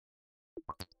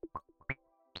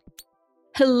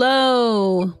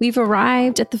Hello! We've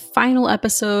arrived at the final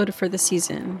episode for the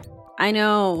season. I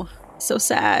know, so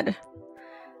sad.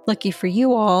 Lucky for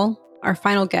you all, our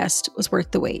final guest was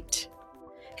worth the wait.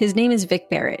 His name is Vic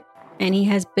Barrett, and he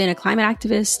has been a climate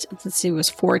activist since he was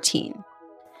 14.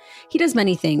 He does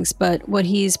many things, but what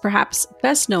he's perhaps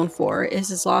best known for is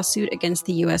his lawsuit against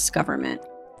the US government.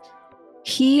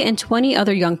 He and 20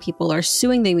 other young people are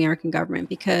suing the American government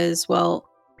because, well,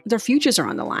 their futures are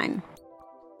on the line.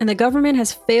 And the government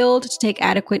has failed to take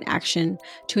adequate action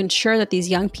to ensure that these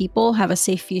young people have a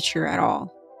safe future at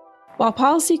all. While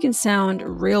policy can sound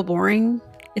real boring,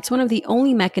 it's one of the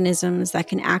only mechanisms that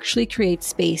can actually create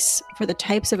space for the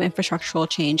types of infrastructural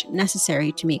change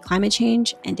necessary to meet climate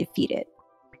change and defeat it.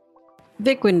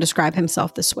 Vic wouldn't describe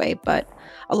himself this way, but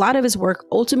a lot of his work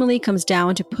ultimately comes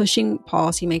down to pushing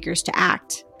policymakers to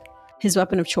act. His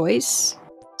weapon of choice?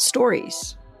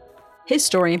 Stories. His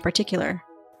story in particular.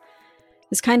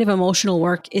 This kind of emotional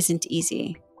work isn't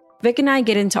easy. Vic and I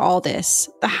get into all this.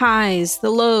 The highs, the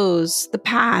lows, the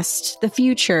past, the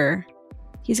future.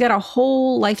 He's got a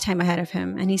whole lifetime ahead of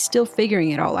him, and he's still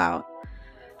figuring it all out.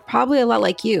 Probably a lot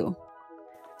like you.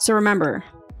 So remember,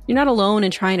 you're not alone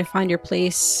in trying to find your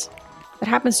place. That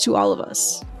happens to all of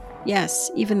us.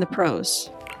 Yes, even the pros.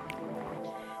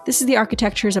 This is the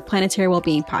Architectures of Planetary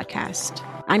Wellbeing podcast.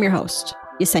 I'm your host,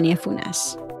 Yesenia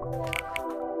Funes.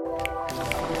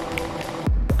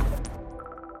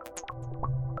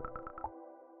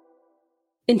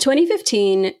 In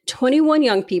 2015, 21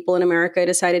 young people in America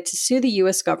decided to sue the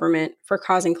US government for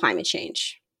causing climate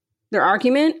change. Their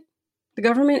argument? The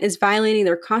government is violating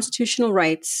their constitutional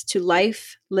rights to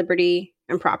life, liberty,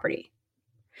 and property.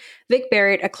 Vic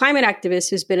Barrett, a climate activist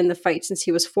who's been in the fight since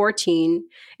he was 14,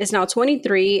 is now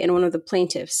 23 and one of the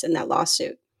plaintiffs in that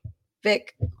lawsuit.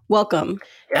 Vic, welcome.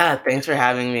 Yeah, thanks for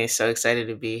having me. So excited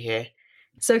to be here.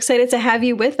 So excited to have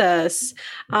you with us.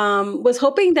 Was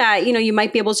hoping that, you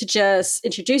might be able to just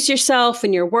introduce yourself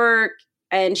and your work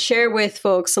and share with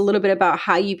folks a little bit about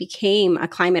how you became a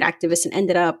climate activist and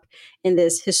ended up in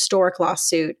this historic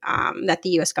lawsuit that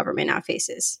the U.S. government now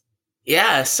faces.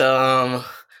 Yeah, so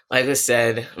like I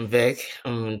said, I'm Vic.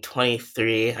 I'm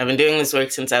 23. I've been doing this work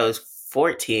since I was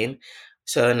 14,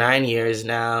 so 9 years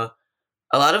now.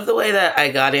 A lot of the way that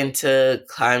I got into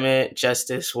climate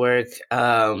justice work,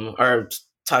 or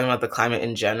talking about the climate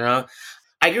in general,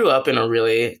 I grew up in a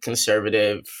really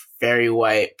conservative, very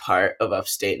white part of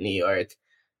upstate New York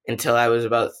until I was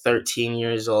about 13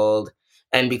 years old.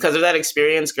 And because of that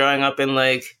experience growing up in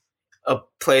like a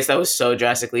place that was so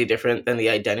drastically different than the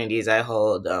identities I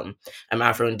hold, I'm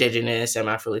Afro-Indigenous, I'm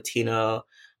Afro-Latino,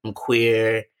 I'm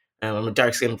queer, I'm a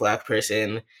dark-skinned Black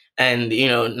person. And,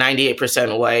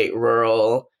 98% white,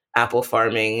 rural, apple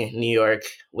farming New York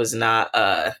was not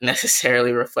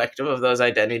necessarily reflective of those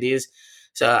identities.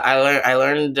 So I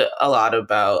learned a lot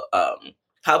about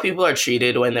how people are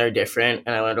treated when they're different.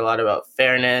 And I learned a lot about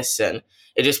fairness. And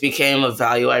it just became a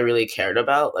value I really cared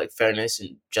about, like fairness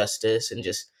and justice and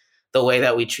just the way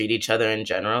that we treat each other in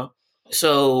general.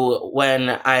 So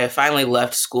when I finally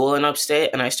left school in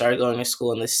upstate and I started going to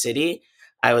school in the city,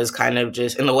 I was kind of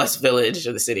just in the West Village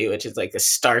of the city, which is like a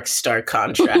stark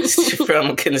contrast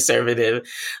from conservative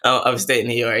upstate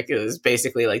New York. It was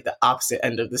basically like the opposite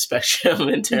end of the spectrum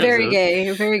in terms very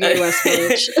gay West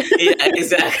Village. Yeah,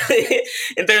 exactly.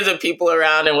 In terms of people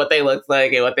around and what they looked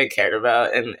like and what they cared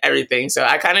about and everything. So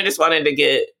I kind of just wanted to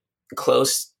get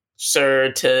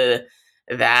closer to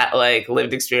that like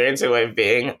lived experience and way of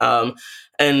being.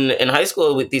 And in high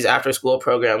school, with these after-school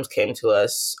programs came to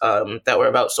us that were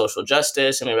about social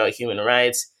justice and about human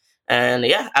rights. And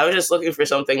yeah, I was just looking for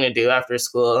something to do after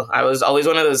school. I was always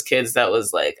one of those kids that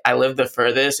was like, I lived the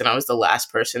furthest and I was the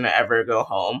last person to ever go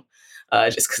home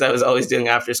just because I was always doing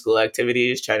after-school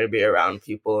activities, trying to be around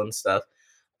people and stuff.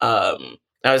 I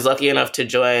was lucky enough to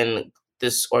join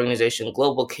this organization,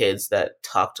 Global Kids, that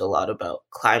talked a lot about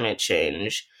climate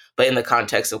change, but in the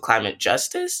context of climate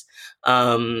justice.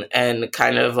 And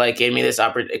kind of like gave me this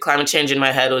opportunity. Climate change in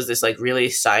my head was this like really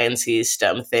sciencey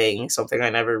STEM thing, something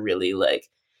I never really like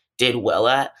did well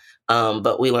at.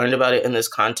 But we learned about it in this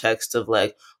context of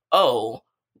like, oh,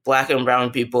 Black and brown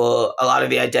people, a lot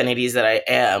of the identities that I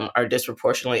am are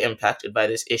disproportionately impacted by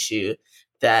this issue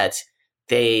that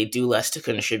they do less to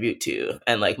contribute to.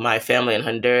 And like my family in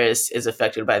Honduras is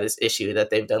affected by this issue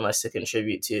that they've done less to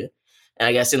contribute to. And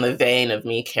I guess in the vein of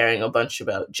me caring a bunch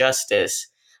about justice,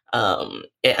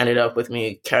 it ended up with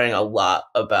me caring a lot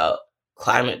about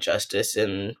climate justice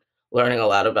and learning a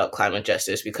lot about climate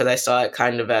justice because I saw it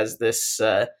kind of as this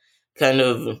kind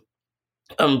of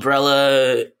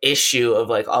umbrella issue of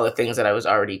like all the things that I was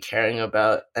already caring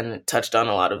about, and it touched on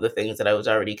a lot of the things that I was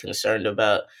already concerned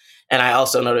about. And I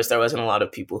also noticed there wasn't a lot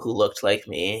of people who looked like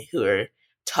me who were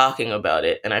talking about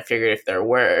it. And I figured if there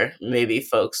were, maybe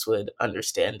folks would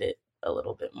understand it a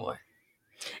little bit more.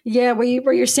 Yeah, what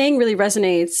you're saying really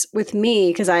resonates with me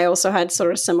because I also had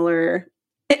sort of similar.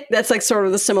 That's like sort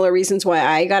of the similar reasons why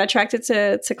I got attracted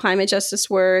to climate justice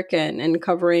work and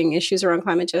covering issues around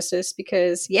climate justice.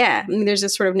 Because yeah, I mean, there's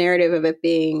this sort of narrative of it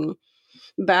being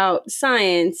about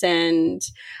science and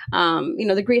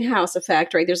the greenhouse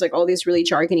effect, right? There's like all these really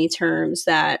jargony terms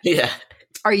that Yeah.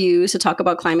 are used to talk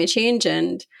about climate change,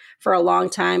 and for a long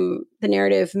time, the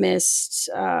narrative missed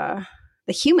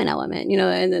the human element,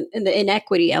 and the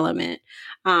inequity element.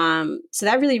 So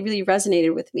that really, really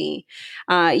resonated with me.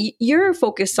 You're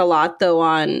focused a lot, though,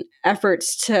 on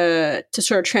efforts to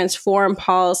sort of transform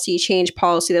policy, change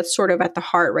policy. That's sort of at the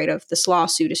heart, right, of this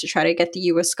lawsuit, is to try to get the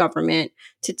U.S. government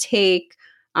to take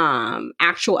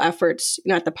actual efforts,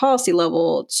 at the policy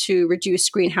level to reduce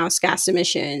greenhouse gas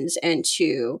emissions and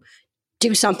to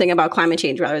do something about climate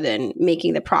change rather than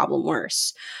making the problem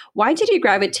worse. Why did you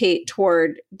gravitate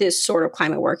toward this sort of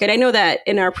climate work? And I know that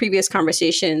in our previous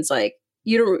conversations, like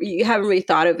you haven't really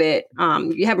thought of it.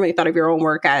 You haven't really thought of your own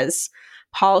work as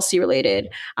policy related.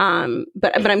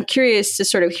 But I'm curious to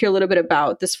sort of hear a little bit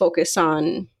about this focus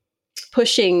on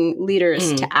pushing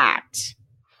leaders to act.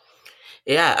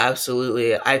 Yeah,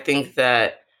 absolutely. I think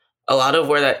that a lot of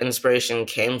where that inspiration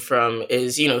came from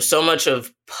is, so much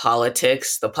of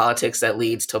politics, the politics that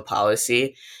leads to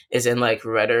policy, is in like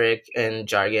rhetoric and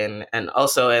jargon, and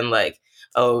also in like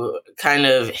a kind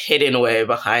of hidden way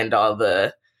behind all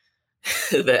the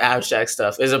the abstract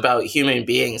stuff is about human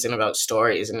beings and about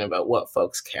stories and about what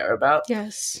folks care about.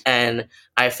 Yes. And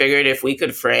I figured if we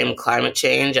could frame climate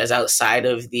change as outside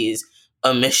of these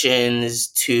emissions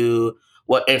to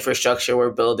what infrastructure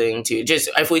we're building to, just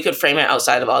if we could frame it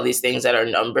outside of all these things that are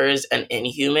numbers and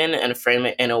inhuman, and frame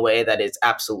it in a way that is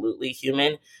absolutely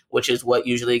human, which is what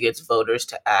usually gets voters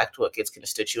to act, what gets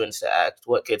constituents to act,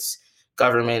 what gets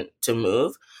government to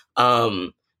move,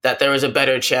 that there was a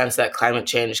better chance that climate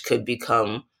change could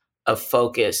become a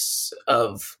focus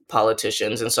of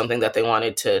politicians and something that they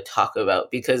wanted to talk about.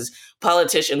 Because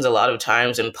politicians a lot of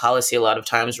times, and policy a lot of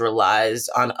times, relies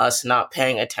on us not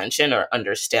paying attention or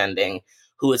understanding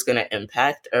who it's going to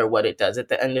impact or what it does at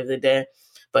the end of the day.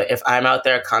 But if I'm out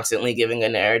there constantly giving a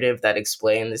narrative that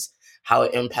explains how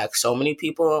it impacts so many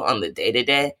people on the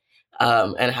day-to-day,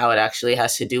 and how it actually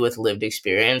has to do with lived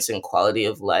experience and quality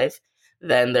of life,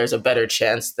 then there's a better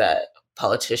chance that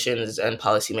politicians and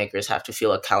policymakers have to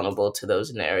feel accountable to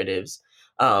those narratives.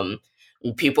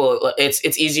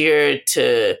 It's easier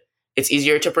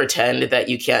to pretend that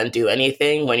you can't do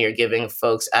anything when you're giving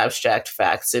folks abstract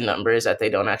facts and numbers that they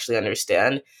don't actually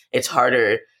understand. It's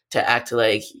harder to act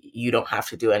like you don't have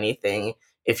to do anything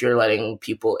if you're letting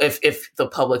people, if the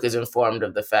public is informed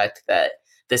of the fact that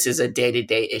this is a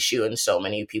day-to-day issue in so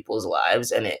many people's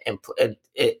lives, and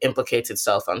it implicates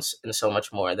itself in so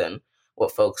much more than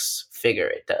what folks figure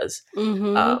it does.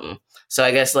 Mm-hmm. So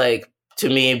I guess, like, to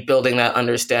me, building that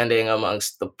understanding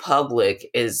amongst the public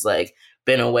is like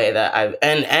been a way that I've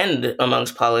and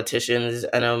amongst politicians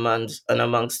and amongst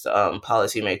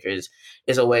policymakers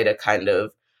is a way to kind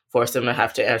of force them to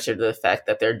have to answer to the fact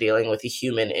that they're dealing with a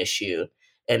human issue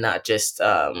and not just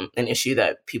an issue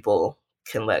that people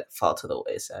can let fall to the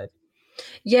wayside.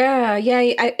 Yeah.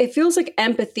 It feels like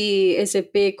empathy is a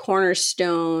big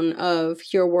cornerstone of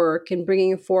your work in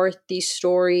bringing forth these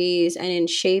stories and in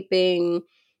shaping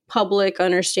public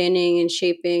understanding and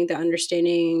shaping the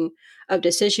understanding of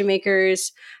decision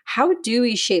makers. How do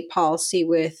we shape policy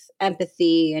with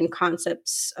empathy and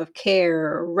concepts of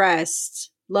care, rest,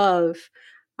 love?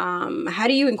 How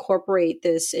do you incorporate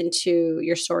this into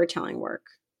your storytelling work?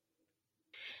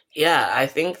 Yeah, I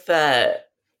think that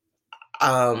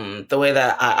the way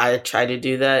that I try to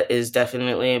do that is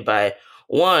definitely by,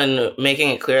 one, making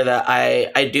it clear that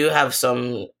I do have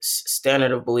some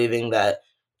standard of believing that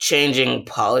changing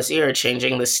policy or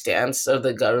changing the stance of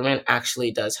the government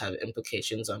actually does have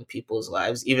implications on people's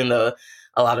lives, even though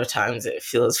a lot of times it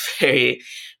feels very,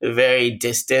 very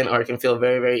distant, or it can feel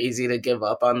very, very easy to give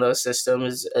up on those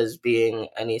systems as being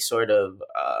any sort of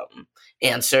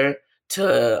answer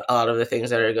to a lot of the things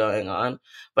that are going on.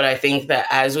 But I think that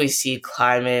as we see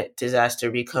climate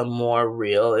disaster become more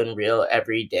real and real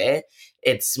every day,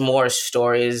 it's more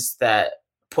stories that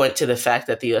point to the fact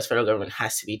that the US federal government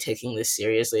has to be taking this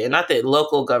seriously. And not that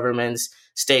local governments,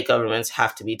 state governments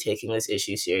have to be taking this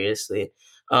issue seriously.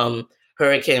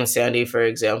 Hurricane Sandy, for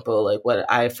example, like what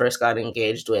I first got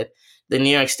engaged with, the New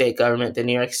York State government, the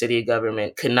New York City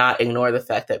government could not ignore the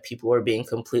fact that people were being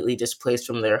completely displaced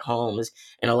from their homes.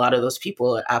 And a lot of those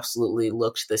people absolutely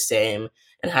looked the same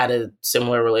and had a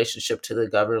similar relationship to the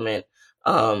government.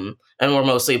 And we're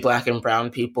mostly Black and brown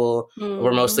people.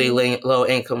 We're mostly low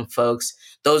income folks.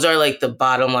 Those are like the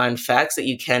bottom line facts that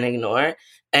you can't ignore.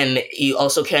 And you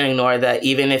also can't ignore that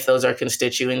even if those are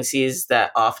constituencies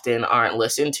that often aren't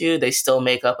listened to, they still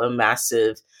make up a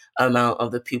massive amount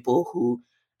of the people who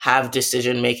have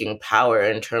decision making power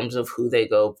in terms of who they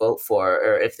go vote for,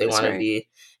 or if they want to be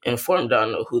informed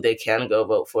on who they can go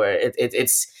vote for.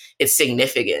 It's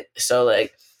significant. So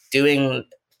like doing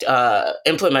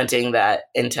implementing that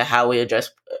into how we address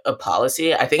a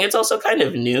policy, I think it's also kind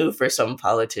of new for some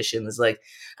politicians. Like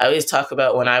I always talk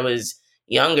about when I was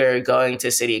younger going to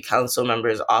city council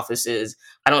members' offices,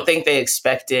 I don't think they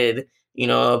expected,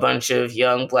 a bunch of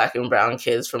young Black and brown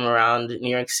kids from around New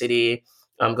York City,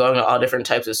 going to all different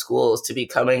types of schools, to be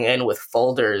coming in with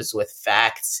folders with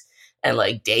facts and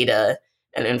like data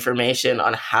and information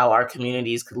on how our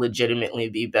communities could legitimately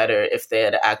be better if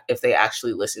they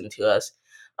actually listened to us.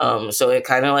 So it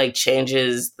kind of like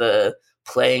changes the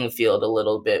playing field a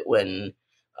little bit when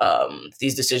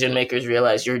these decision makers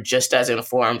realize you're just as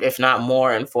informed, if not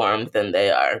more informed than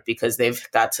they are, because they've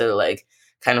got to like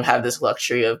kind of have this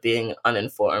luxury of being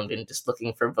uninformed and just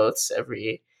looking for votes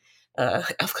every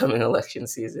upcoming election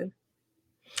season.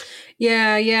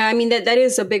 Yeah. I mean, that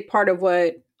is a big part of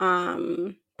what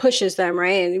pushes them,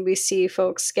 right? And we see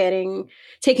folks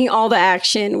taking all the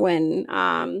action when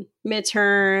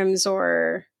midterms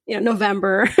or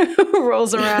November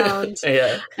rolls around.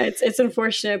 Yeah, it's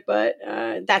unfortunate, but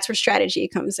that's where strategy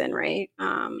comes in, right?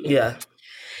 Yeah.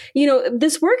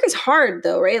 This work is hard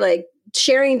though, right? Like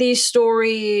sharing these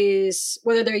stories,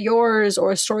 whether they're yours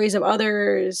or stories of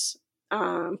others,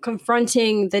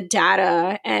 confronting the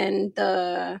data and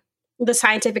the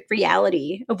scientific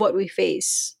reality of what we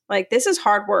face. Like this is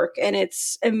hard work, and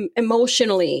it's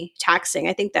emotionally taxing.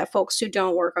 I think that folks who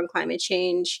don't work on climate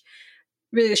change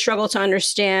really struggle to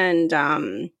understand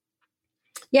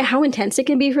how intense it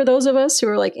can be for those of us who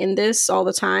are like in this all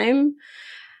the time.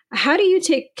 How do you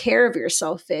take care of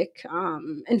yourself, Vic,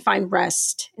 and find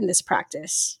rest in this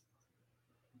practice?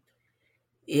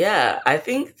 Yeah, I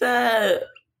think that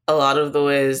a lot of the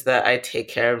ways that I take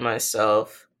care of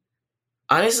myself,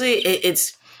 honestly,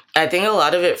 I think a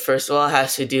lot of it, first of all,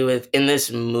 has to do with in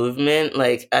this movement,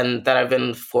 like, and that I've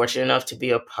been fortunate enough to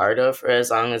be a part of for as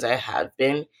long as I have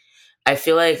been. I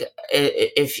feel like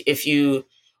if you,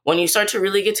 when you start to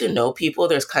really get to know people,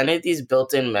 there's kind of these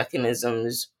built-in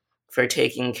mechanisms for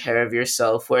taking care of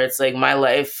yourself, where it's like my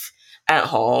life at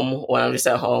home, when I'm just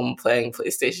at home playing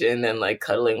PlayStation and like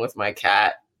cuddling with my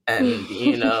cat and,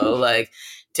 like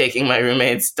taking my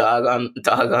roommate's dog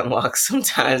on walks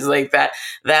sometimes, like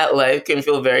that life can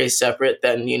feel very separate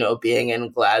than, being in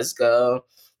Glasgow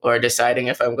or deciding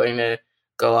if I'm going to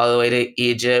go all the way to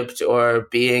Egypt or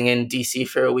being in DC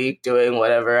for a week doing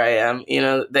whatever I am.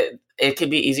 That it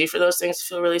could be easy for those things to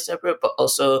feel really separate, but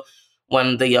also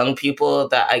when the young people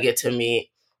that I get to meet,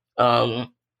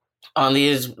 on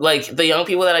these, like the young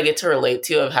people that I get to relate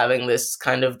to, of having this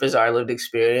kind of bizarre lived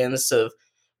experience of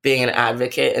being an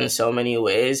advocate in so many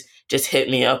ways, just hit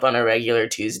me up on a regular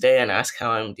Tuesday and ask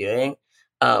how I'm doing.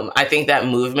 I think that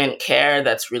movement care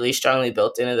that's really strongly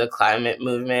built into the climate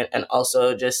movement, and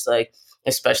also just like,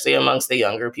 especially amongst the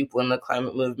younger people in the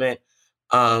climate movement,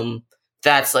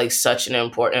 that's like such an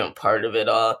important part of it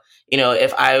all.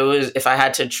 If I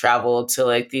had to travel to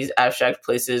like these abstract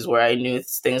places where I knew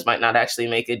things might not actually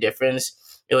make a difference,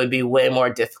 it would be way more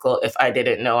difficult if I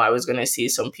didn't know I was going to see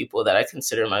some people that I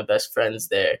consider my best friends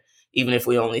there, even if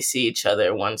we only see each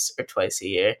other once or twice a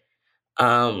year.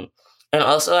 And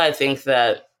also, I think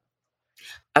that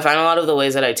I find a lot of the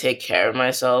ways that I take care of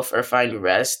myself or find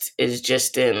rest is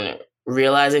just in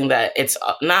realizing that it's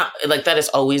not like that it's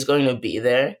always going to be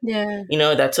there. Yeah.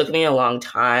 That took me a long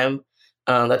time.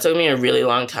 That took me a really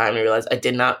long time to realize I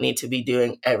did not need to be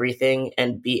doing everything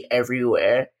and be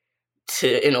everywhere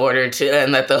and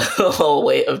that the whole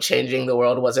weight of changing the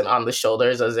world wasn't on the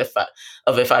shoulders as if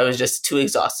I was just too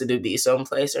exhausted to be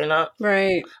someplace or not.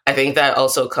 Right. I think that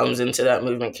also comes into that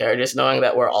movement care, just knowing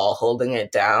that we're all holding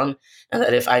it down, and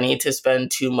that if I need to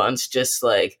spend 2 months just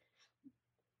like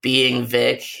being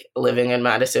Vic, living in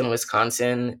Madison,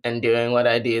 Wisconsin, and doing what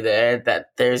I do there,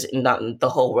 that there's not, the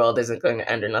whole world isn't going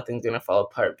to end or nothing's going to fall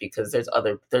apart, because there's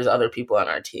other people on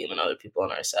our team and other people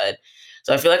on our side.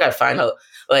 So I feel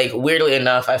like weirdly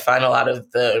enough, I find a lot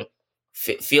of the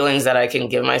feelings that I can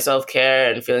give myself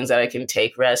care and feelings that I can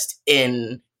take rest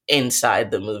in inside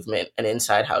the movement and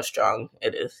inside how strong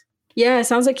it is. Yeah, it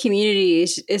sounds like community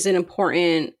is an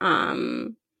important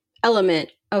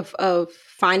element of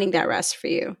finding that rest for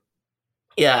you.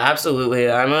 Yeah, absolutely.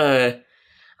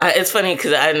 It's funny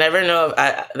because I never know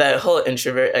if that whole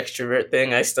introvert extrovert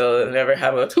thing. I still never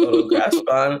have a total grasp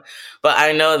on, but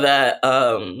I know that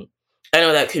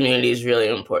community is really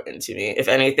important to me. If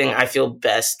anything, I feel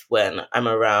best when I'm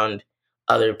around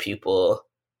other people.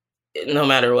 No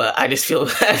matter what, I just feel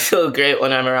I feel great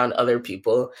when I'm around other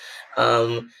people,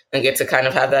 and get to kind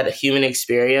of have that human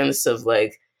experience of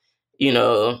like,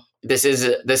 this is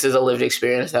a lived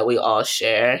experience that we all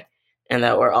share, and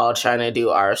that we're all trying to do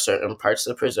our certain parts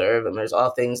to preserve, and there's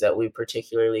all things that we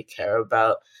particularly care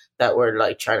about that we're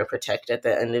like trying to protect at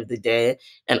the end of the day.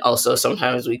 And also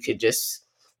sometimes we could just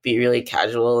be really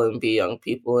casual and be young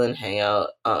people and hang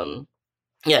out.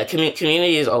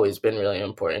 Community has always been really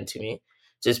important to me,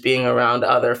 just being around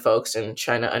other folks and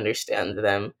trying to understand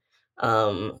them,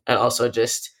 and also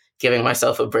just giving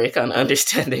myself a break on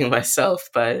understanding myself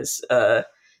by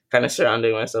kind of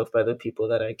surrounding myself by the people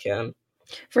that I can.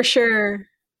 For sure.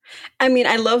 I mean,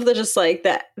 I love the just like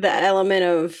that element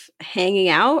of hanging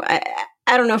out.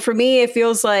 I don't know. For me, it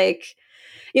feels like,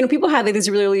 people have like these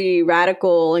really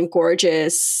radical and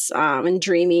gorgeous and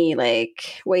dreamy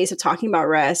like ways of talking about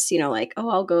rest. Like, oh,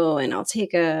 I'll go and I'll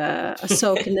take a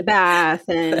soak in the bath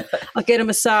and I'll get a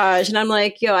massage. And I'm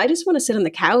like, yo, I just want to sit on the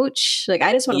couch. Like,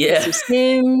 I just want to play some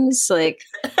Sims. Like,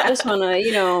 I just want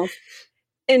to,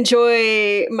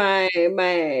 enjoy my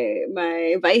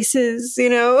vices,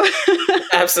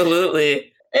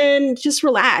 Absolutely. and just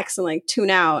relax and like tune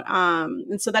out.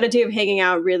 And so that idea of hanging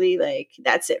out really like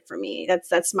that's it for me.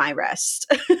 That's my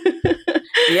rest.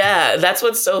 Yeah, that's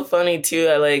what's so funny too.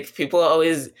 I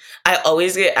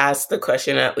always get asked the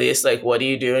question, at least, like, what do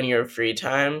you do in your free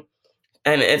time?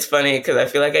 And it's funny because I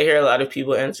feel like I hear a lot of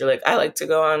people answer like, I like to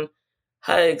go on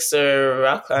hikes or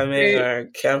rock climbing or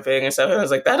camping and stuff. And I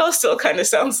was like, that all still kind of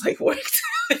sounds like work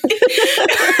to me.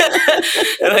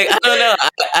 And like, I don't know.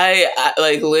 I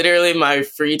like literally my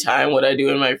free time. What I do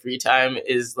in my free time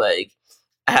is like,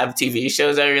 I have TV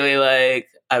shows I really like.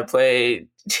 I play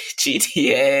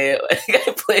GTA.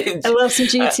 I love some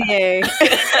GTA.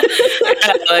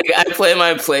 Like, I play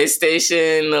my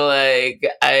PlayStation. Like,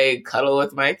 I cuddle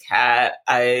with my cat.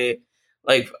 I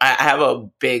have a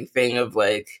big thing of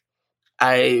like,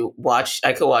 I could watch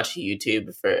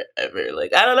YouTube forever.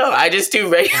 Like, I don't know. I just do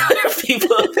regular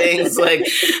people things. Like,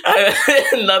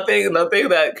 nothing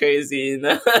that crazy.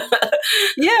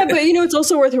 Yeah, but it's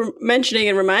also worth mentioning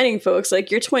and reminding folks,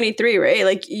 like, you're 23, right?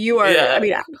 Like, you are, I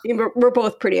mean, we're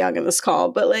both pretty young in this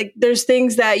call, but like, there's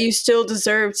things that you still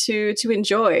deserve to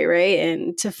enjoy, right?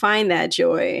 And to find that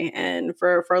joy. And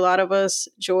for a lot of us,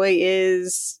 joy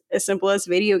is as simple as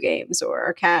video games or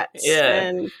our cats. Yeah.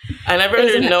 And I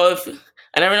never know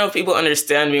if people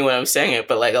understand me when I'm saying it,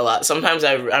 but like sometimes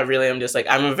I really am just like,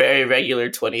 I'm a very regular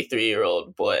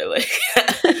 23-year-old boy. Like,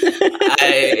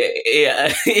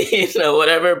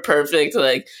 whatever perfect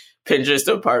like Pinterest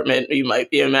apartment you might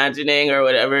be imagining or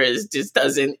whatever just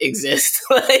doesn't exist.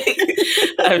 Like,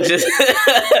 I'm just,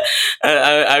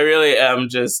 I really am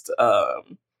just,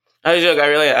 I joke, I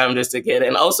really am just a kid.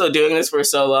 And also doing this for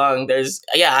so long,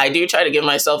 I do try to give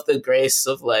myself the grace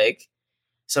of like,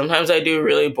 sometimes I do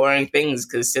really boring things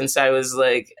because since I was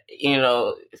like,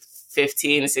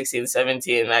 15, 16,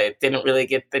 17, I didn't really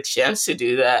get the chance to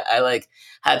do that. I like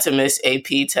had to miss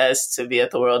AP tests to be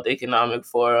at the World Economic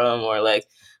Forum, or like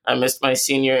I missed one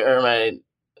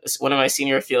of my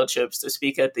senior field trips to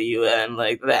speak at the UN.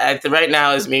 Like that right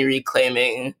now is me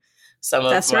reclaiming some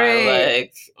of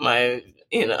my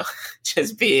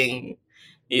just being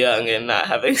young and not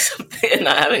having something and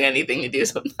not having anything to do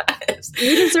sometimes.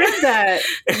 You deserve that.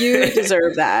 You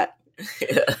deserve that.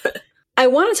 Yeah. I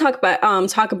want to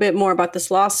talk a bit more about this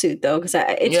lawsuit though,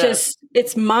 because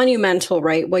it's monumental,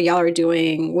 right? What y'all are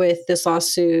doing with this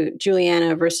lawsuit,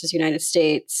 Juliana versus United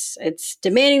States. It's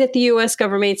demanding that the U.S.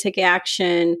 government take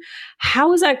action.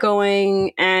 How is that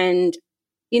going? And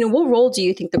what role do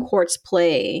you think the courts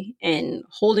play in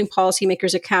holding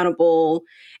policymakers accountable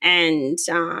and,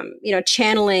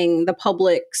 channeling the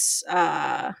public's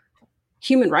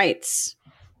human rights?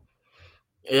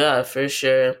 Yeah, for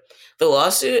sure. The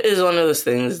lawsuit is one of those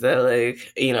things that,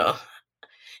 like,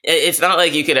 it's not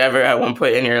like you could ever at one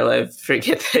point in your life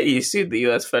forget that you sued the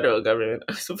U.S. federal government,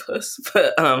 I suppose.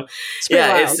 But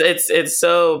it's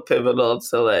so pivotal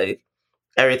to like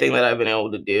everything that I've been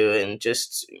able to do and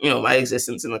just my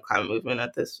existence in the climate movement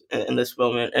in this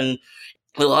moment. And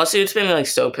the lawsuit's been like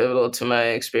so pivotal to my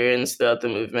experience throughout the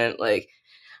movement. Like,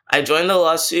 I joined the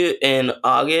lawsuit in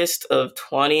August of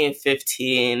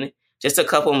 2015 just a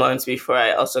couple months before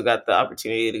I also got the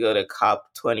opportunity to go to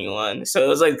COP21. So it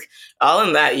was like all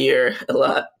in that year, a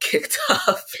lot kicked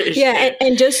off. Yeah,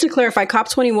 and just to clarify,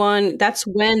 COP21, that's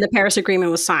when the Paris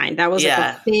Agreement was signed. That was like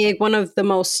a big, one of the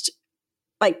most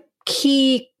like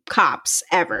key COPs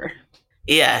ever.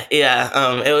 Yeah.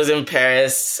 It was in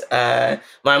Paris. My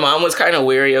mom was kind of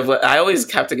weary of I always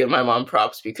have to give my mom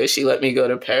props because she let me go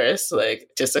to Paris like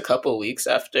just a couple weeks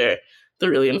after the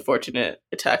really unfortunate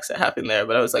attacks that happened there.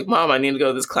 But I was like, Mom, I need to go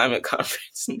to this climate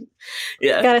conference.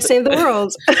 Yeah. Gotta save the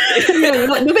world.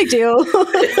 No big deal.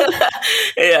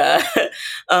 Yeah.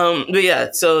 But yeah,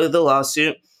 so the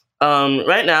lawsuit.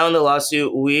 Right now in the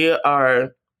lawsuit, we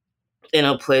are in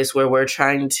a place where we're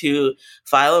trying to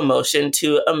file a motion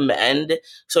to amend.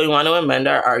 So we want to amend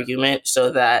our argument so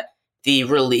that the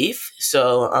relief,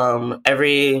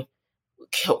 every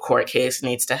court case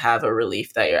needs to have a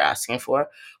relief that you're asking for.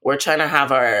 We're trying to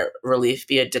have our relief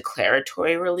be a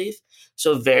declaratory relief.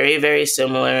 So very, very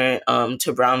similar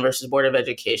to Brown versus Board of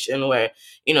Education, where,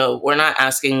 we're not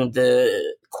asking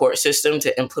the court system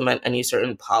to implement any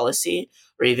certain policy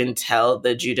or even tell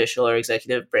the judicial or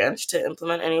executive branch to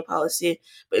implement any policy,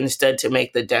 but instead to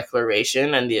make the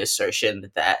declaration and the assertion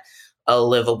that a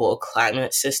livable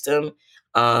climate system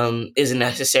is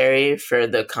necessary for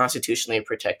the constitutionally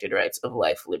protected rights of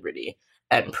life, liberty,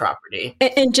 and property.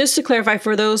 And just to clarify,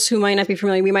 for those who might not be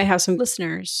familiar, we might have some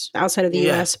listeners outside of the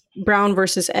U.S. Brown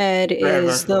versus Ed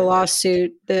is the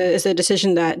lawsuit, is the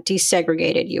decision that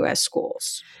desegregated U.S.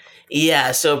 schools.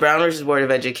 Yeah, so Brown versus Board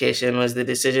of Education was the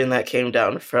decision that came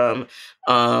down from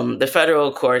the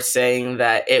federal court saying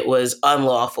that it was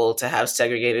unlawful to have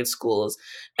segregated schools.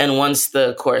 And once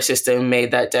the court system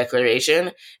made that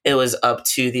declaration, it was up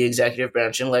to the executive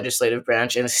branch and legislative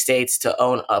branch and states to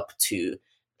own up to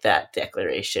that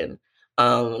declaration,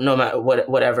 no matter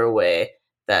whatever way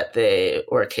that they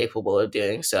were capable of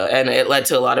doing so. And it led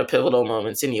to a lot of pivotal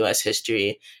moments in U.S.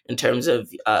 history in terms of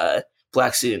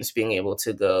Black students being able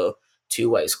to go to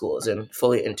white schools and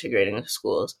fully integrating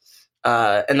schools.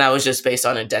 And that was just based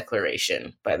on a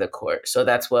declaration by the court. So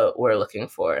that's what we're looking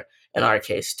for in our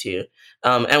case too.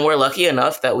 And we're lucky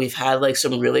enough that we've had like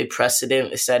some really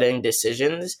precedent-setting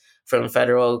decisions from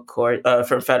federal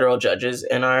judges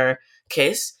in our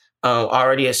case,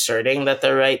 already asserting that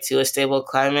the right to a stable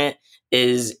climate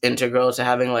is integral to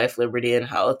having life, liberty, and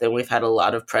health. And we've had a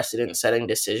lot of precedent-setting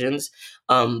decisions.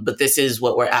 But this is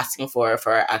what we're asking for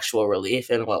our actual relief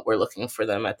and what we're looking for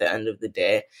them at the end of the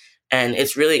day. And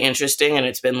it's really interesting. And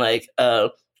it's been like a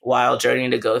wild journey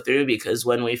to go through because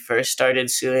when we first started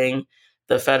suing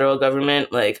the federal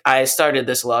government, like we started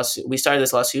this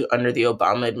lawsuit under the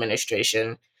Obama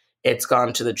administration. It's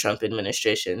gone to the Trump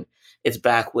administration. It's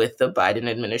back with the Biden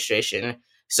administration.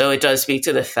 So it does speak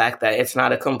to the fact that it's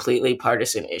not a completely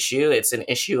partisan issue. It's an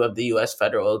issue of the U.S.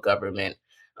 federal government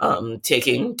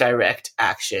taking direct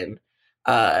action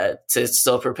to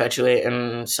still perpetuate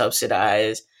and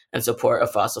subsidize and support a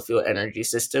fossil fuel energy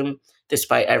system,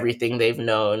 despite everything they've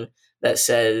known that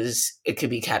says it could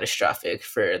be catastrophic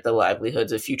for the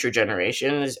livelihoods of future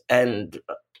generations. And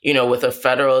with a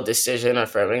federal decision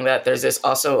affirming that, there's this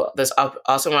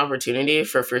awesome opportunity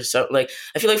for some, like,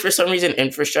 I feel like for some reason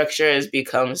infrastructure has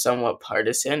become somewhat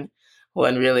partisan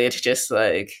when really it's just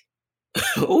like,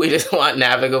 we just want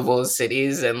navigable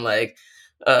cities and like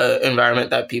environment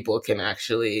that people can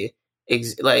actually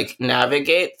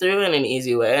navigate through in an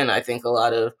easy way. And I think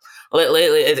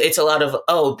lately it's a lot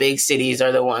of, big cities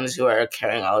are the ones who are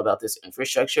caring all about this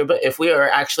infrastructure. But if we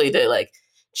were actually to like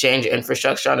change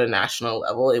infrastructure on a national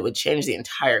level, it would change the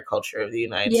entire culture of the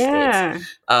United States.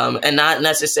 And not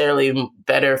necessarily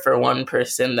better for one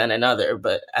person than another,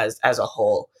 but as a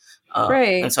whole.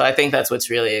 Right. And so I think that's what's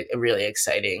really, really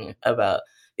exciting about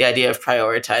the idea of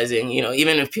prioritizing,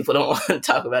 even if people don't want to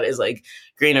talk about it as like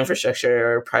green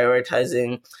infrastructure or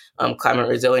prioritizing climate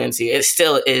resiliency, it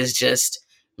still is just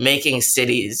making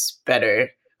cities better,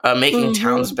 making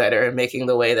towns better, making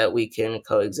the way that we can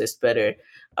coexist better.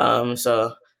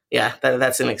 So yeah,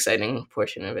 that's an exciting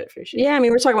portion of it for sure. Yeah, I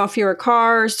mean, we're talking about fewer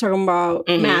cars, talking about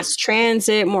mass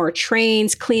transit, more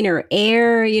trains, cleaner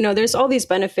air. There's all these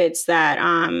benefits that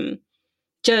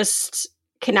just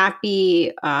cannot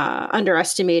be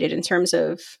underestimated in terms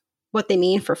of what they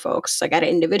mean for folks, like at an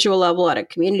individual level, at a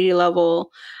community level,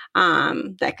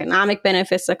 the economic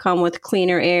benefits that come with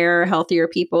cleaner air, healthier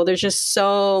people. There's just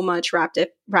so much wrapped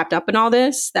up in all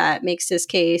this that makes this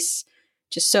case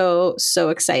just so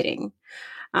exciting.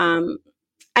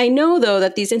 I know, though,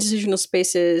 that these institutional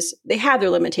spaces, they have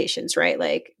their limitations, right?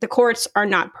 Like the courts are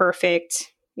not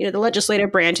perfect. The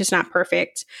legislative branch is not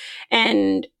perfect.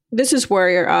 And this is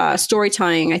where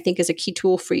storytelling, I think, is a key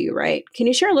tool for you, right? Can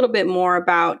you share a little bit more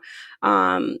about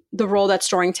the role that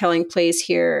storytelling plays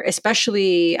here,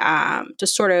 especially to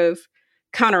sort of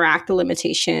counteract the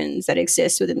limitations that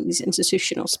exist within these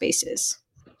institutional spaces?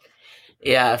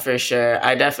 Yeah, for sure.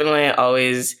 I definitely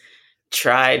always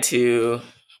try to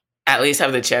at least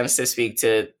have the chance to speak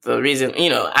to the reason,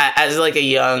 as like a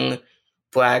young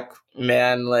Black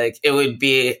man, like it would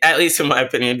be, at least in my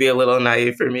opinion, be a little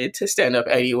naive for me to stand up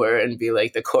anywhere and be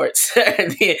like the courts are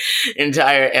the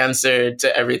entire answer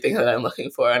to everything that I'm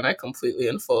looking for. And I completely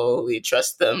and fully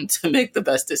trust them to make the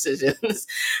best decisions.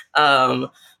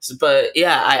 But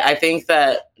yeah, I think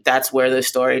that that's where the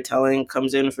storytelling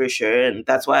comes in for sure. And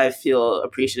that's why I feel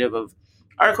appreciative of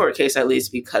our court case, at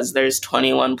least because there's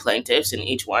 21 plaintiffs and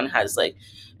each one has like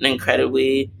an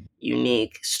incredibly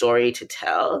unique story to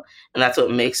tell. And that's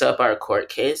what makes up our court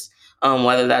case.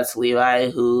 Whether that's Levi,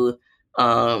 who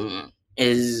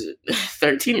is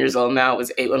 13 years old now,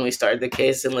 was 8 when we started the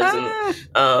case, and lives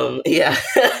in, yeah,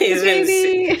 he's been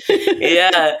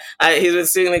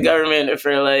suing the government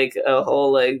for like a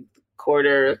whole like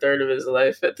a third of his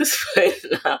life at this point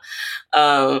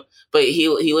now. But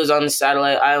he lives on a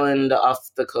satellite island off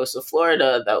the coast of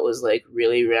Florida that was like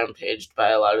really rampaged by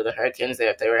a lot of the hurricanes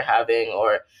that they were having.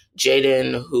 Or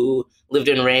Jaden, who lived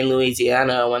in Rain,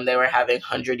 Louisiana, when they were having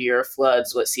 100-year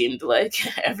floods, what seemed like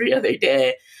every other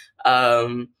day.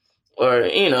 Or,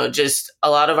 just a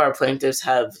lot of our plaintiffs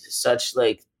have such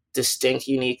like distinct,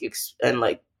 unique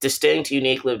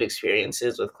lived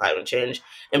experiences with climate change,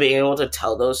 and being able to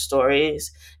tell those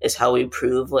stories is how we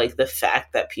prove like the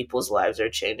fact that people's lives are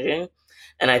changing.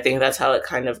 And I think that's how it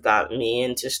kind of got me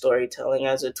into storytelling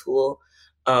as a tool.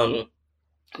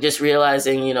 Just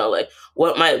realizing, like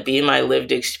what might be my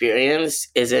lived experience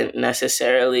isn't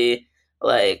necessarily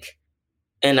like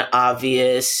an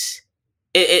obvious,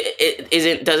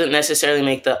 doesn't necessarily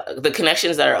make the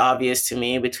connections that are obvious to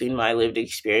me between my lived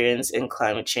experience and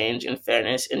climate change and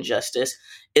fairness and justice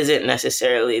isn't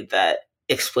necessarily that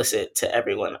explicit to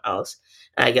everyone else.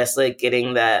 And I guess like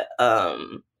getting that,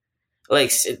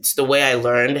 it's the way I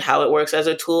learned how it works as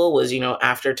a tool was,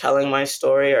 after telling my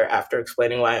story or after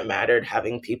explaining why it mattered,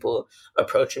 having people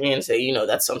approach me and say,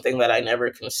 that's something that I never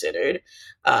considered,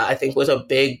 I think was a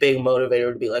big, big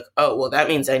motivator to be like, oh, well, that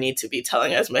means I need to be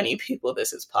telling as many people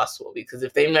this as possible. Because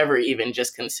if they've never even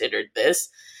just considered this,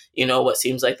 what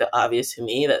seems like the obvious to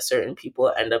me, that certain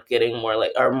people end up getting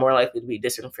are more likely to be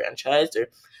disenfranchised, or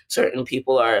certain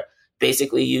people are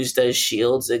basically used as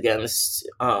shields against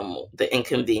the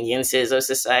inconveniences of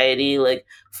society, like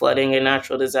flooding and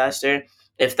natural disaster.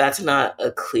 If that's not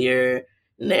a clear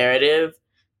narrative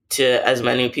to as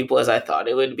many people as I thought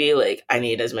it would be, like I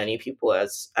need as many people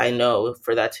as I know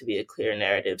for that to be a clear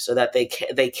narrative, so that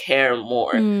they care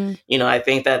more. I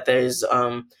think that there's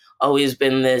always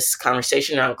been this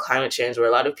conversation around climate change where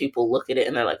a lot of people look at it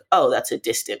and they're like, oh, that's a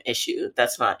distant issue.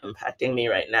 That's not impacting me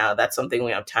right now. That's something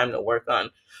we have time to work on.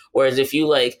 Whereas if you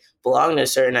like belong to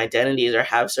certain identities or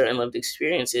have certain lived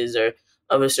experiences or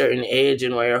of a certain age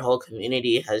and where your whole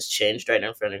community has changed right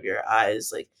in front of your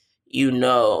eyes, like,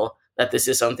 that this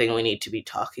is something we need to be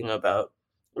talking about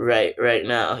right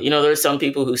now. There's some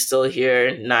people who still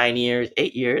hear 9 years,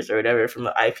 8 years or whatever from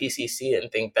the IPCC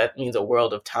and think that means a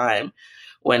world of time,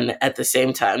 when at the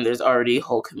same time there's already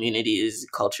whole communities,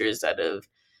 cultures that have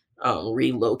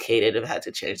relocated, have had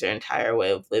to change their entire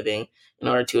way of living in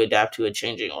order to adapt to a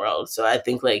changing world. So I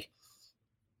think like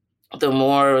the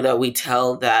more that we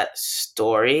tell that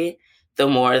story, the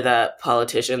more that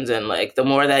politicians and like the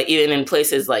more that even in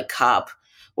places like COP,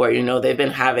 where they've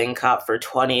been having COP for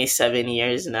 27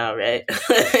 years now, right?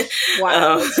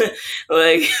 Wow.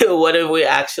 Like what have we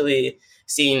actually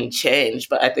seen change?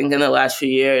 But I think in the last few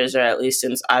years, or at least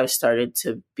since I've started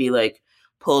to be like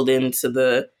pulled into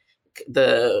the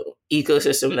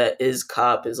ecosystem that is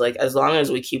COP, is like, as long as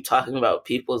we keep talking about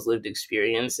people's lived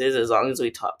experiences, as long as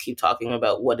we keep talking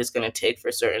about what it's going to take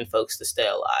for certain folks to stay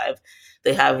alive,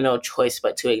 they have no choice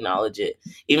but to acknowledge it.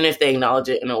 Even if they acknowledge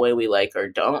it in a way we like or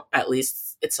don't, at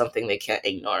least it's something they can't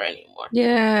ignore anymore.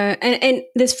 Yeah. And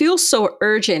this feels so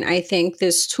urgent, I think,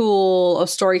 this tool of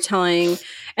storytelling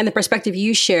and the perspective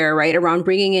you share, right, around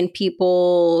bringing in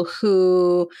people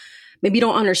who maybe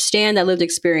don't understand that lived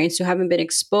experience, who haven't been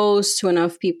exposed to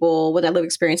enough people with that lived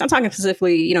experience. I'm talking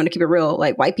specifically, to keep it real,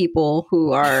 like white people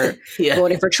who are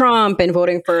voting for Trump and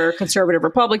voting for conservative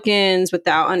Republicans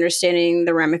without understanding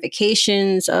the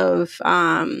ramifications of,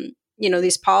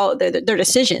 their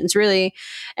decisions, really.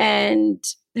 And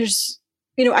there's,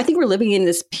 I think we're living in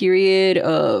this period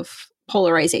of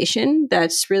polarization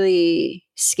that's really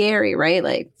scary, right?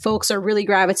 Like folks are really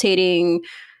gravitating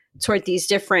toward these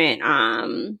different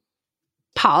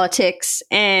politics,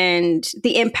 and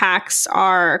the impacts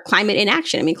are climate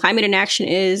inaction. I mean, climate inaction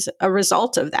is a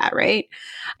result of that, right?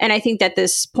 And I think that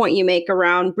this point you make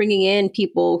around bringing in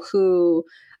people who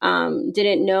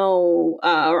didn't know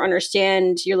or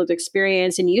understand your lived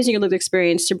experience, and using your lived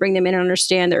experience to bring them in and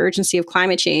understand the urgency of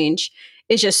climate change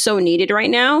is just so needed right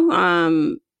now,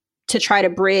 to try to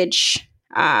bridge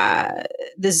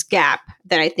this gap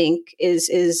that I think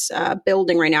is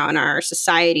building right now in our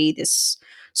society. This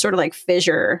sort of like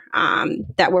fissure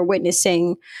that we're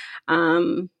witnessing,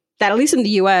 that at least in the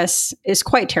US is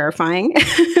quite terrifying.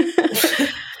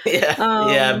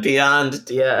 Yeah, beyond,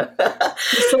 yeah.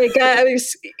 It's like,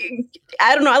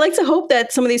 I don't know. I like to hope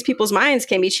that some of these people's minds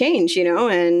can be changed,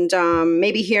 and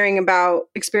maybe hearing about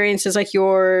experiences like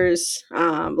yours,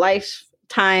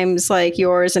 lifetimes like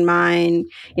yours and mine,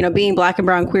 being Black and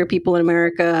brown queer people in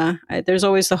America, there's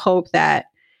always the hope that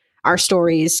our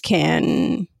stories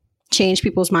can change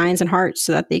people's minds and hearts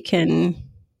so that they can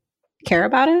care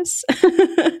about us,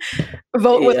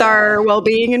 vote with our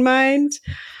well-being in mind.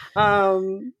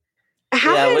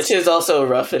 Which is also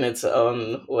rough in its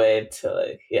own way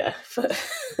to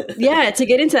to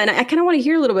get into that. And I kind of want to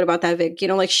hear a little bit about that, Vic,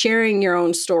 like sharing your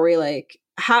own story. Like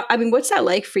what's that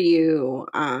like for you?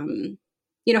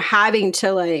 Having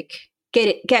to like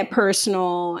get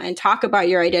personal and talk about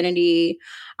your identity,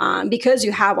 because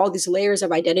you have all these layers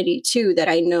of identity too, that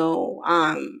I know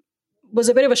was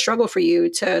a bit of a struggle for you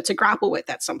to grapple with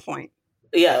at some point.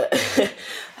 Yeah.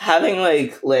 Having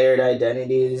like layered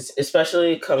identities,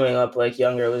 especially coming up like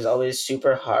younger, was always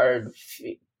super hard.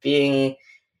 Being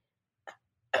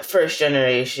first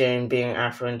generation, being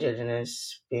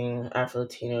Afro-Indigenous, being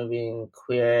Afro-Latino, being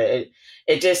queer,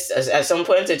 it just, at some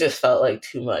points, it just felt like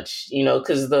too much,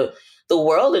 because the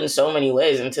world in so many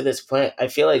ways, and to this point, I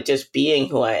feel like just being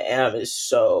who I am is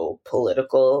so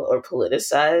political or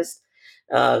politicized.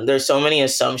 There's so many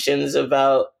assumptions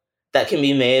that can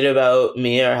be made about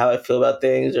me or how I feel about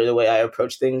things or the way I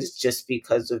approach things, just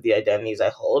because of the identities I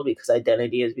hold, because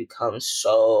identity has become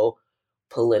so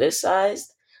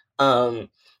politicized.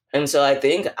 And so I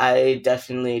think I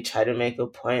definitely try to make a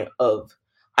point of,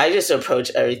 I just approach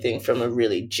everything from a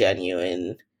really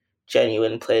genuine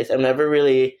place. I'm never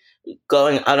really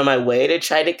going out of my way to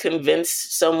try to convince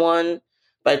someone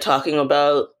by talking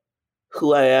about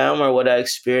who I am or what I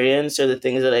experience or the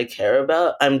things that I care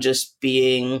about. I'm just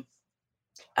being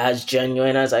as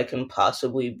genuine as I can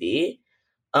possibly be.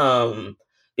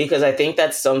 Because I think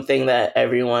that's something that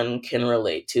everyone can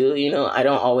relate to. I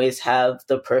don't always have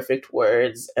the perfect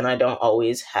words, and I don't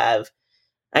always have,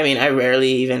 I rarely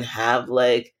even have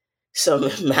like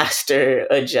some master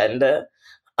agenda.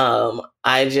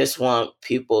 I just want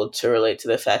people to relate to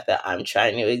the fact that I'm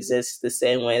trying to exist the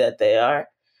same way that they are.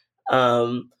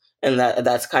 And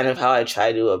that's kind of how I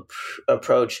try to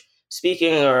approach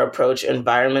speaking, or approach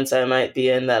environments I might be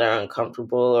in that are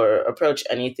uncomfortable, or approach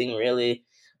anything really.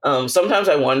 Sometimes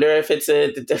I wonder if it's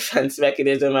the defense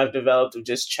mechanism I've developed of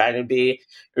just trying to be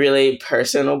really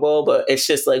personable, but it's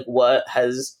just like what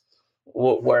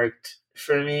worked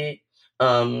for me.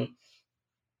 And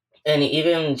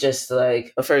even just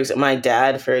like, for example, my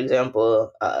dad, for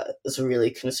example, is a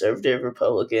really conservative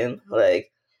Republican.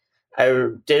 Like, I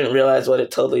didn't realize what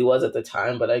it totally was at the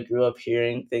time, but I grew up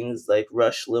hearing things like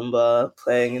Rush Limbaugh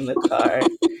playing in the car.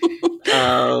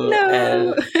 No.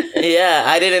 And yeah,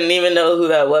 I didn't even know who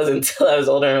that was until I was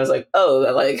older, and I was like, oh,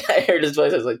 like I heard his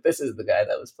voice. I was like, this is the guy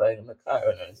that was playing in the car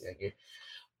when I was younger.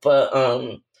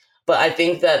 But I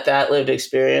think that lived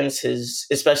experience is,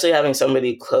 especially having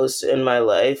somebody close in my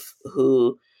life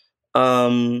who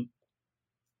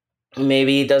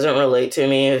maybe doesn't relate to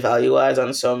me value-wise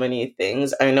on so many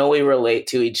things. I know we relate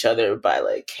to each other by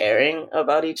like caring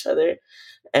about each other.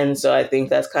 And so I think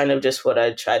that's kind of just what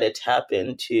I try to tap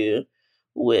into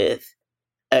with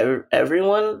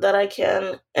everyone that I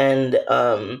can. And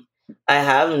I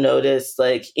have noticed,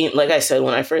 like I said,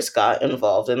 when I first got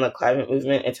involved in the climate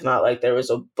movement, it's not like there was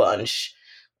a bunch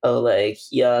of like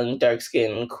young,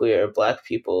 dark-skinned, queer Black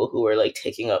people who were like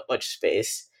taking up much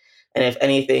space. And if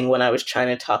anything, when I was trying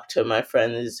to talk to my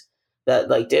friends that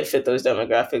like did fit those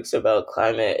demographics about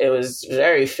climate, it was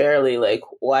very fairly like,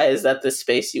 why is that the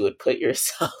space you would put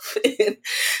yourself in?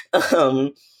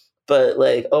 But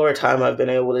like over time, I've been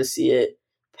able to see it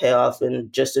pay off in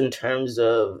terms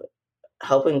of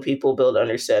helping people build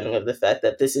understanding of the fact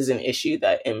that this is an issue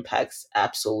that impacts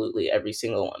absolutely every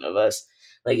single one of us.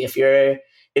 Like if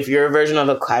your version of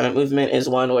a climate movement is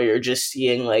one where you're just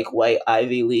seeing like white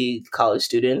Ivy League college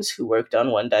students who worked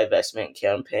on one divestment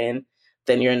campaign,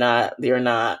 then you're not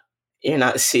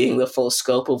seeing the full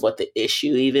scope of what the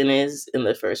issue even is in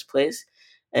the first place.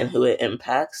 and who it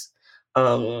impacts.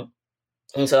 And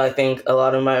so I think a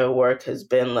lot of my work has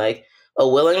been like a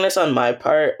willingness on my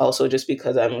part, also just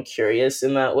because I'm curious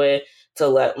in that way, to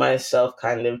let myself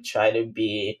kind of try to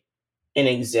be an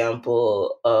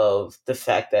example of the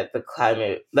fact that the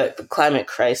climate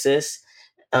crisis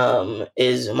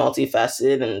is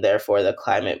multifaceted, and therefore the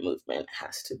climate movement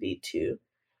has to be too.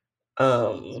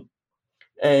 Um,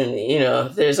 and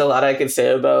there's a lot I could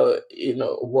say about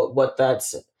what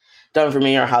that's done for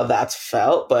me or how that's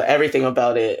felt, but everything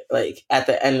about it, like at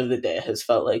the end of the day, has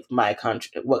felt like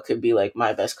what could be like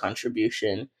my best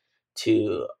contribution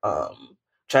to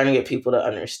trying to get people to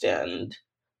understand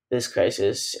this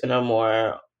crisis in a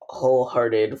more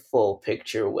wholehearted, full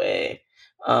picture way.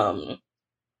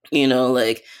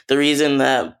 Like the reason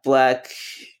that Black,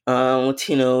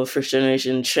 Latino, first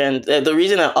generation trend, the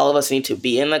reason that all of us need to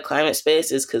be in the climate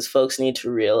space is because folks need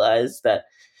to realize that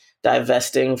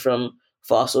divesting from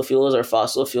fossil fuels or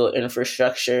fossil fuel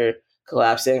infrastructure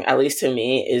collapsing, at least to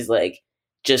me, is like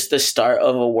just the start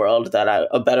of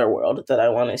a better world that I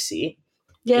want to see.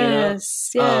 Yes,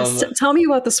 yes. Um, Tell me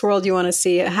about this world you want to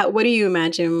see. What do you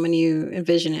imagine when you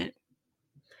envision it?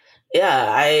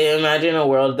 Yeah, I imagine a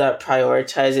world that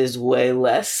prioritizes way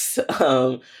less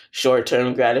short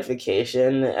term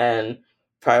gratification and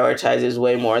prioritizes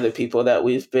way more the people that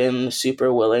we've been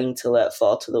super willing to let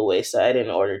fall to the wayside in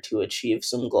order to achieve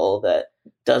some goal that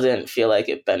doesn't feel like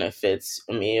it benefits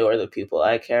me or the people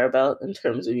I care about, in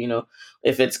terms of,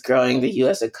 if it's growing the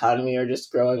US economy or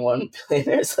just growing one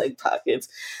billionaire's like pockets.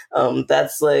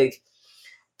 That's like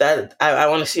that I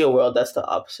want to see a world that's the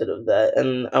opposite of that.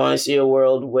 And I want to see a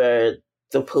world where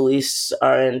the police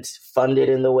aren't funded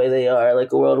in the way they are,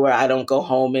 like a world where I don't go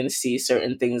home and see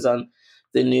certain things on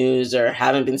the news, or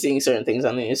haven't been seeing certain things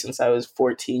on the news since I was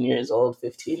 14 years old,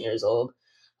 15 years old.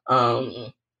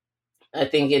 um I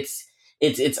think it's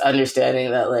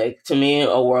understanding that, like, to me,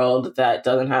 a world that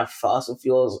doesn't have fossil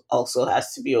fuels also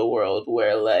has to be a world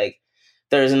where, like,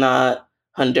 there's not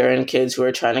Honduran kids who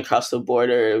are trying to cross the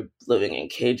border living in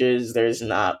cages. There's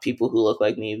not people who look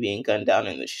like me being gunned down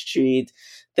in the street.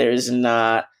 There's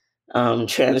not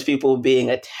trans people being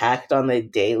attacked on the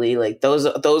daily. Like,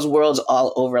 those worlds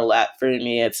all overlap for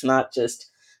me. It's not just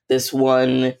this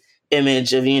one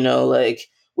image of, like,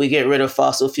 we get rid of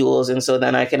fossil fuels and so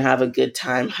then I can have a good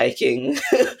time hiking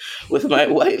with my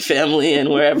white family and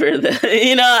wherever that,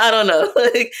 I don't know.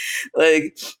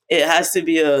 Like it has to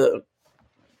be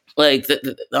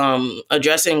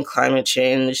addressing climate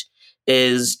change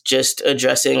is just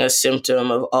addressing a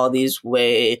symptom of all these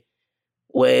way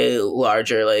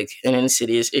larger, like, and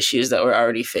insidious issues that we're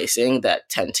already facing that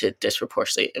tend to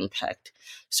disproportionately impact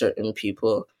certain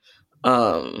people.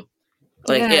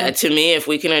 Yeah. To me, if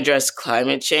we can address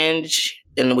climate change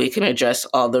and we can address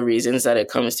all the reasons that it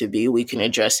comes to be, we can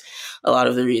address a lot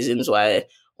of the reasons why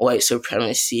white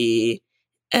supremacy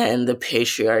and the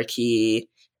patriarchy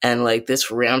and, like,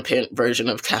 this rampant version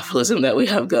of capitalism that we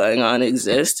have going on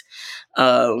exist.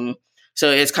 So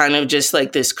it's kind of just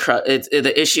like this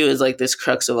the issue is like this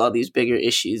crux of all these bigger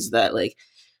issues that, like,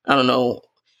 I don't know,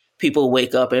 people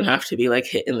wake up and have to be, like,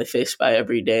 hit in the face by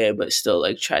every day, but still,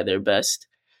 like, try their best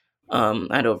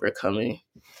at overcoming.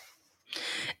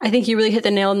 I think you really hit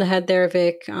the nail on the head there,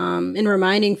 Vic, in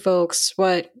reminding folks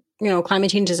what, climate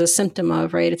change is a symptom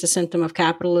of, right? It's a symptom of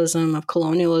capitalism, of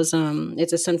colonialism.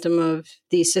 It's a symptom of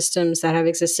these systems that have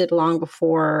existed long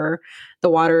before the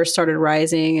water started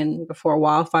rising and before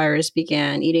wildfires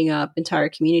began eating up entire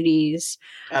communities.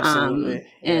 Absolutely.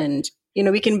 Yeah. And,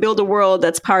 we can build a world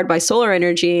that's powered by solar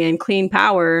energy and clean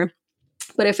power,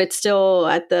 but if it's still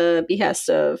at the behest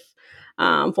of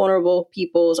vulnerable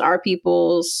peoples, our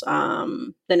peoples,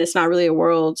 then it's not really a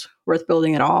world worth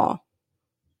building at all.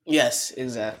 Yes,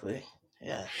 exactly.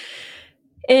 Yeah.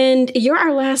 And you're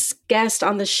our last guest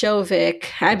on the show,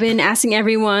 Vic. I've been asking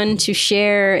everyone to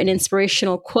share an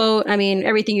inspirational quote. I mean,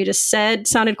 everything you just said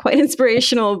sounded quite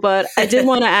inspirational, but I did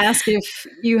want to ask if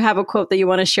you have a quote that you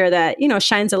want to share that,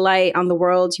 shines a light on the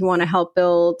world you want to help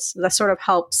build, that sort of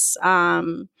helps, I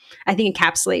think,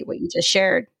 encapsulate what you just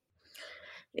shared.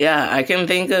 Yeah, I can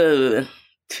think of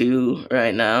two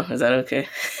right now. Is that okay?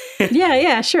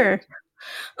 Yeah, sure.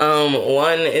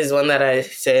 One is one that I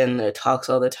say in the talks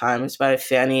all the time. It's by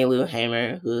Fannie Lou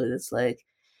Hamer, who is, like,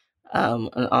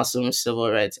 an awesome civil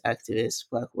rights activist,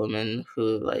 Black woman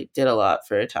who, like, did a lot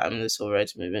for her time in the civil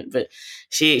rights movement. But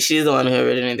she's the one who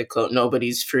originated the quote,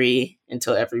 "Nobody's free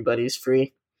until everybody's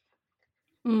free."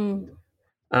 Mm.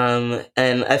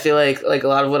 And I feel like a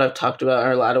lot of what I've talked about,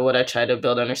 or a lot of what I try to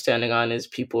build understanding on, is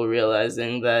people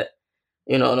realizing that,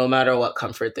 no matter what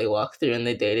comfort they walk through in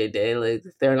the day to day, like,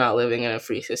 they're not living in a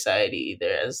free society either,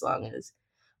 as long as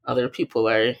other people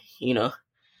are,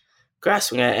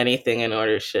 grasping at anything in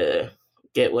order to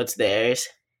get what's theirs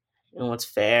and what's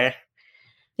fair.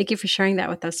 Thank you for sharing that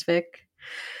with us, Vic.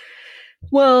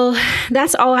 Well,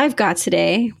 that's all I've got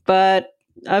today. But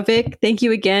Vic, thank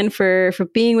you again for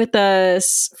being with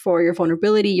us, for your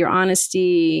vulnerability, your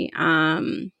honesty,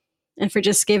 and for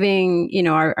just giving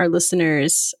our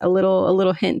listeners a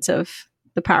little hint of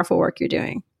the powerful work you're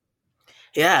doing.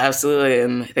 Yeah, absolutely.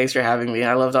 And thanks for having me.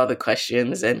 I loved all the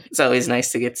questions, and it's always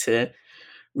nice to get to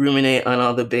ruminate on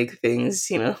all the big things,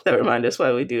 that remind us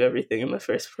why we do everything in the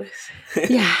first place.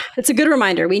 Yeah, it's a good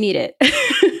reminder. We need it.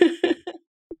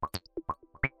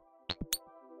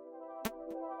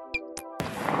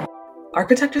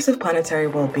 Architectures of Planetary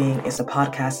Wellbeing is a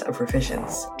podcast of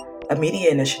Revisions, a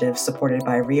media initiative supported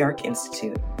by ReArc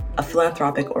Institute, a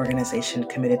philanthropic organization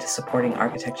committed to supporting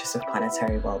architectures of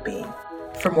planetary well-being.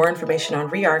 For more information on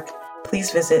ReArc,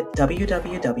 please visit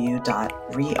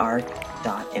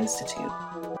www.rearc.institute.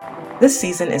 This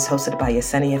season is hosted by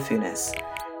Yesenia Funes.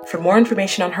 For more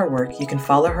information on her work, you can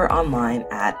follow her online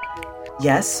at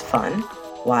YesFun,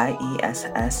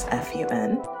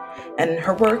 YESSFUN, and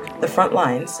her work, The Front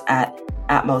Lines, at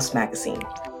Atmos Magazine.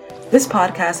 This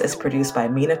podcast is produced by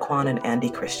Mina Kwan and Andy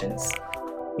Christians.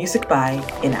 Music by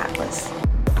In Atlas.